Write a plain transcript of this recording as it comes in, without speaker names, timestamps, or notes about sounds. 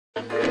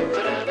Hi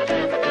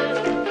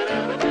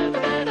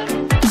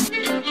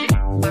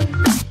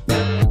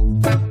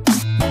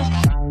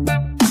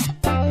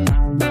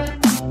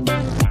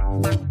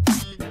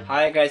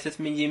guys, it's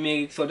me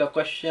Jimmy. So the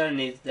question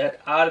is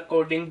that, are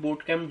coding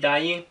bootcamp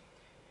dying?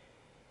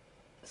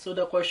 So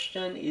the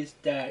question is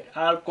that,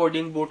 are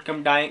coding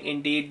bootcamp dying?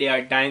 Indeed they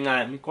are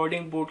dying.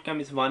 Coding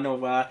bootcamp is one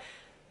of our,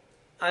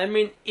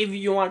 if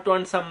you want to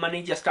earn some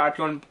money, just start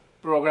your own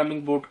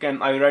programming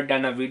bootcamp. I already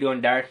done a video on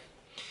that.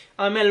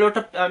 Like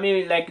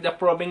the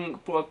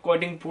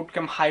coding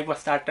bootcamp hype was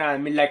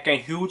started. Like a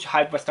huge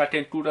hype was started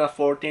in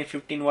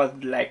 2014-15 was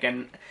like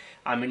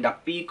the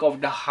peak of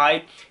the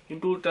hype.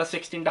 In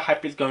 2016 the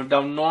hype is going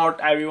down. Not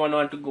everyone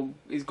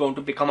is going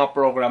to become a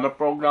programmer.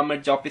 Programmer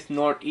job is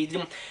not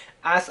easy.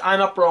 As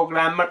I'm a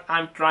programmer,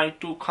 I'm trying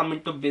to come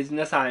into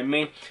business.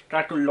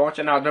 Try to launch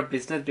another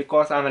business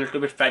because I'm a little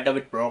bit fed up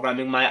with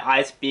programming. My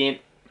eyes pain.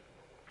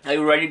 I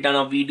already done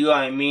a video.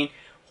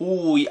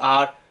 Who we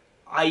are.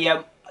 I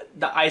have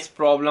the eyes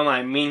problem.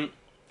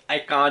 I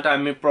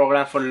can't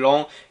program for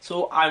long,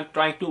 so I'm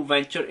trying to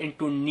venture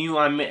into new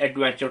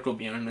adventure. To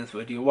be honest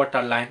with you, what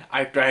a line.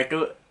 I try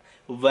to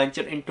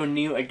venture into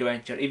new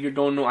adventure. If you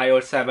don't know, I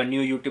also have a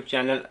new YouTube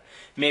channel.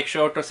 Make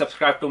sure to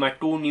subscribe to my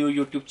 2 new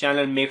YouTube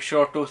channel. Make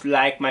sure to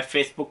like my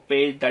Facebook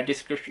page.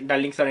 The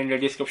links are in the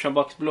description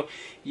box below.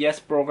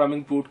 Yes,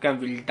 programming bootcamp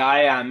will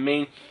die.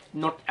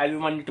 Not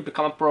everyone need to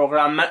become a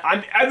programmer.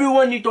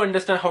 Everyone need to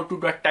understand how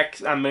to do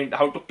tax.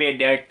 How to pay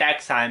their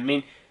tax.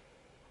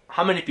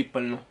 How many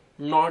people know?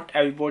 Not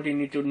everybody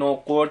need to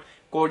know code.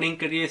 Coding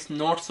career is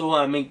not so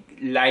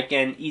like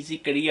an easy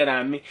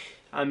career.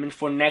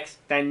 For next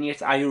 10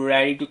 years, are you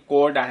ready to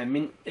code?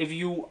 If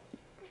you,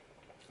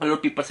 a lot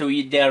of people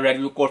say they are ready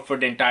to code for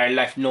the entire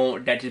life. No,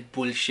 that is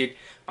bullshit.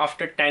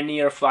 After 10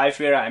 years, 5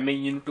 years,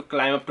 you need to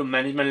climb up to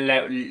management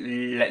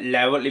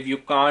level. If you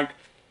can't,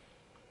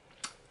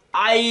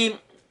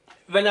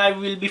 when I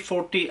will be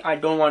 40, I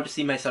don't want to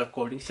see myself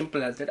coding.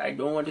 Simple as that. I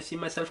don't want to see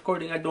myself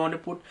coding. I don't want to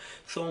put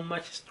so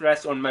much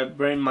stress on my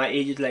brain. My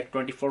age is like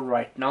 24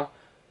 right now,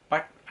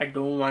 but I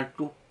don't want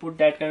to put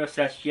that kind of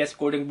stress. Yes,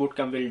 coding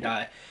bootcamp will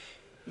die.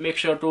 Make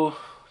sure to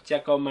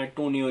check out my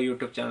 2 new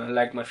YouTube channel,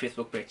 like my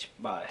Facebook page.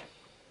 Bye.